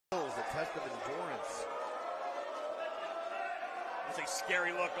test of endurance. There's a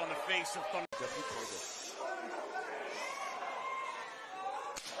scary look on the face of Thunder.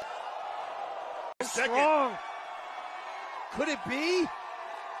 Strong. Could it be?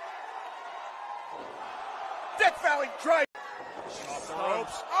 Death Valley drive. Off the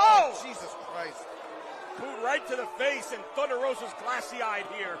ropes. Oh! Jesus Christ. Boot right to the face, and Thunder Rosa's glassy-eyed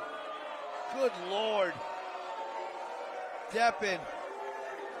here. Good Lord. Deppen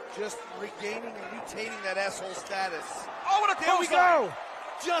just regaining and retaining that asshole status. Oh, what a There we clothesline. go.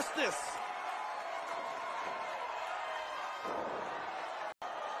 Justice.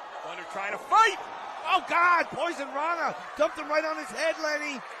 Thunder trying to fight. Oh, God. Poison Rana. Dumped him right on his head,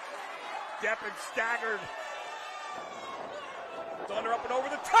 Lenny. Deppen staggered. Thunder up and over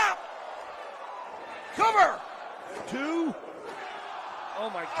the top. Cover. 2. Oh,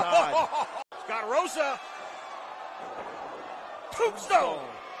 my God. Scott Rosa. Tombstone.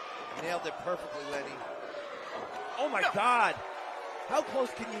 Nailed it perfectly, Lenny. Oh, my No. God. How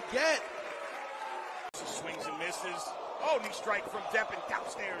close can you get? Swings and misses. Oh, knee strike from Deppen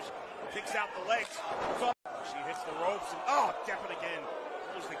downstairs. Kicks out the legs. She hits the ropes. And, oh, Deppen again.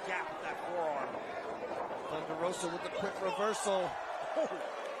 Close the gap with that forearm. Thunder Rosa with a quick reversal. Oh.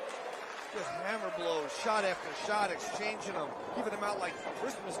 Just hammer blows, shot after shot, exchanging them, giving them out like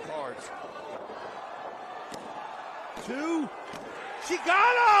Christmas cards. 2. She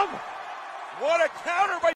got him! What a counter by